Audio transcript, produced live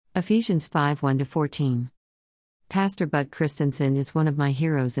Ephesians 5 1-14. Pastor Bud Christensen is one of my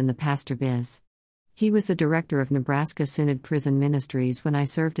heroes in the pastor biz. He was the director of Nebraska Synod Prison Ministries when I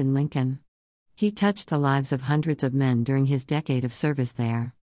served in Lincoln. He touched the lives of hundreds of men during his decade of service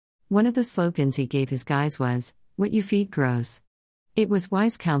there. One of the slogans he gave his guys was, "What you feed grows." It was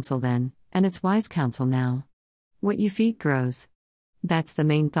wise counsel then, and it's wise counsel now. What you feed grows. That's the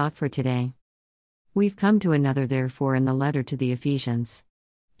main thought for today. We've come to another therefore in the letter to the Ephesians.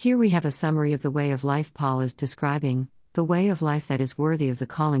 Here we have a summary of the way of life Paul is describing, the way of life that is worthy of the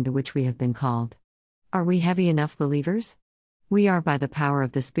calling to which we have been called. Are we heavy enough, believers? We are by the power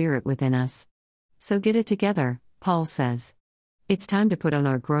of the Spirit within us. So get it together, Paul says. It's time to put on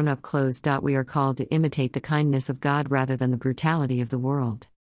our grown-up clothes. We are called to imitate the kindness of God rather than the brutality of the world.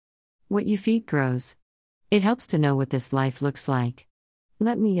 What you feed grows. It helps to know what this life looks like.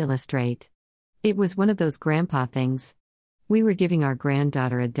 Let me illustrate. It was one of those grandpa things. We were giving our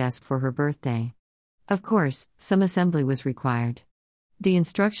granddaughter a desk for her birthday. Of course, some assembly was required. The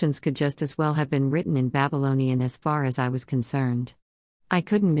instructions could just as well have been written in Babylonian as far as I was concerned. I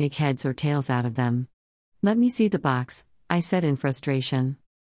couldn't make heads or tails out of them. "Let me see the box," I said in frustration.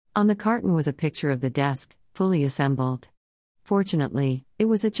 On the carton was a picture of the desk, fully assembled. Fortunately, it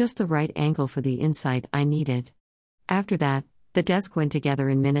was at just the right angle for the insight I needed. After that, the desk went together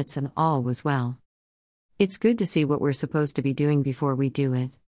in minutes and all was well. It's good to see what we're supposed to be doing before we do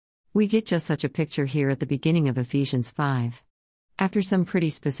it. We get just such a picture here at the beginning of Ephesians 5. After some pretty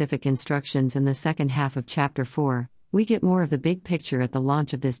specific instructions in the second half of chapter 4, we get more of the big picture at the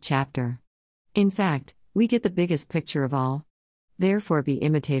launch of this chapter. In fact, we get the biggest picture of all. Therefore be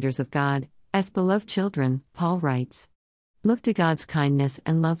imitators of God, as beloved children, Paul writes. Look to God's kindness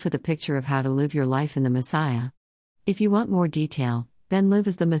and love for the picture of how to live your life in the Messiah. If you want more detail, then live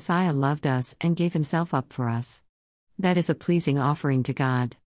as the Messiah loved us and gave himself up for us. That is a pleasing offering to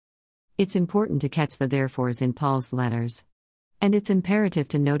God. It's important to catch the therefores in Paul's letters. And it's imperative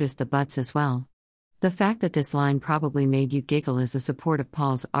to notice the buts as well. The fact that this line probably made you giggle is a support of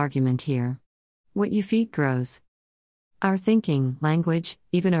Paul's argument here. What you feed grows. Our thinking, language,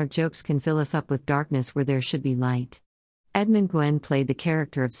 even our jokes can fill us up with darkness where there should be light. Edmund Gwenn played the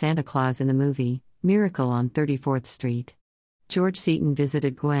character of Santa Claus in the movie Miracle on 34th Street. George Seaton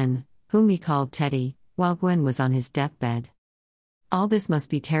visited Gwen, whom he called Teddy, while Gwen was on his deathbed. "All this must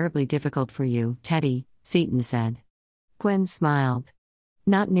be terribly difficult for you, Teddy," Seaton said. Gwen smiled.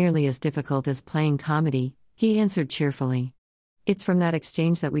 "Not nearly as difficult as playing comedy," he answered cheerfully. "It's from that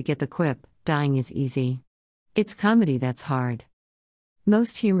exchange that we get the quip, dying is easy. It's comedy that's hard."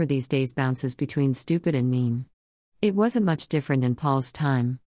 Most humor these days bounces between stupid and mean. It wasn't much different in Paul's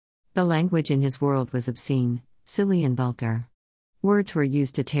time. The language in his world was obscene, silly and vulgar. Words were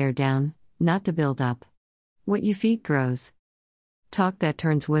used to tear down, not to build up. What you feed grows. Talk that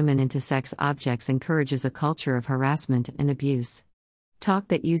turns women into sex objects encourages a culture of harassment and abuse. Talk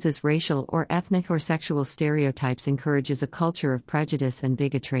that uses racial or ethnic or sexual stereotypes encourages a culture of prejudice and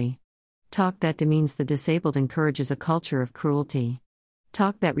bigotry. Talk that demeans the disabled encourages a culture of cruelty.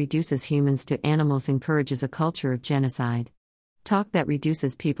 Talk that reduces humans to animals encourages a culture of genocide. Talk that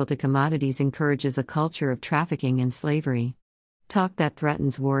reduces people to commodities encourages a culture of trafficking and slavery. Talk that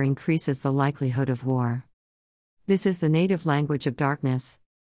threatens war increases the likelihood of war. This is the native language of darkness.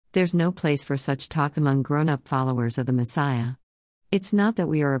 There's no place for such talk among grown-up followers of the Messiah. It's not that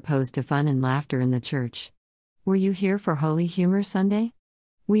we are opposed to fun and laughter in the church. Were you here for Holy Humor Sunday?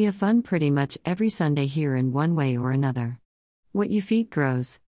 We have fun pretty much every Sunday here in one way or another. What you feed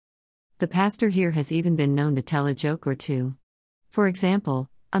grows. The pastor here has even been known to tell a joke or two. For example,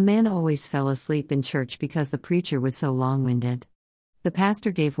 a man always fell asleep in church because the preacher was so long-winded. The pastor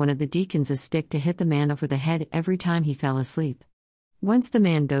gave one of the deacons a stick to hit the man over the head every time he fell asleep. Once the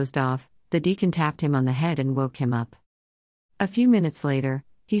man dozed off, the deacon tapped him on the head and woke him up. A few minutes later,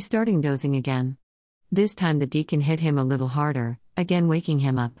 he started dozing again. This time the deacon hit him a little harder, again waking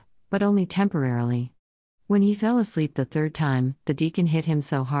him up, but only temporarily. When he fell asleep the third time, the deacon hit him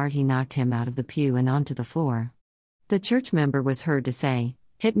so hard he knocked him out of the pew and onto the floor. The church member was heard to say,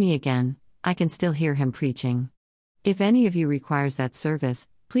 "Hit me again." I can still hear him preaching. If any of you requires that service,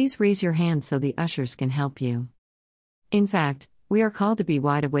 please raise your hand so the ushers can help you. In fact, we are called to be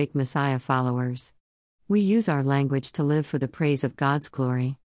wide-awake Messiah followers. We use our language to live for the praise of God's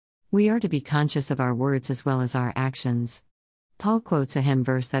glory. We are to be conscious of our words as well as our actions. Paul quotes a hymn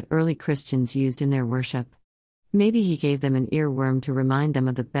verse that early Christians used in their worship. Maybe he gave them an earworm to remind them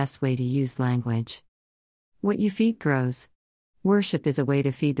of the best way to use language. What you feed grows. Worship is a way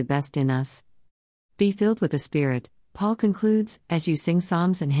to feed the best in us. Be filled with the Spirit, Paul concludes, as you sing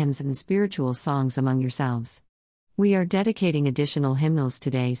psalms and hymns and spiritual songs among yourselves. We are dedicating additional hymnals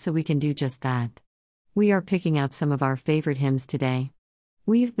today so we can do just that. We are picking out some of our favorite hymns today.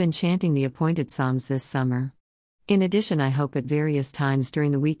 We've been chanting the appointed Psalms this summer. In addition, I hope at various times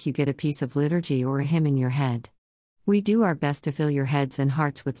during the week you get a piece of liturgy or a hymn in your head. We do our best to fill your heads and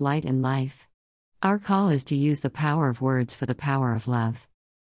hearts with light and life. Our call is to use the power of words for the power of love.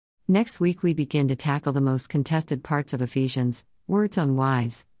 Next week we begin to tackle the most contested parts of Ephesians, words on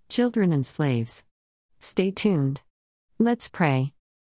wives, children and slaves. Stay tuned. Let's pray.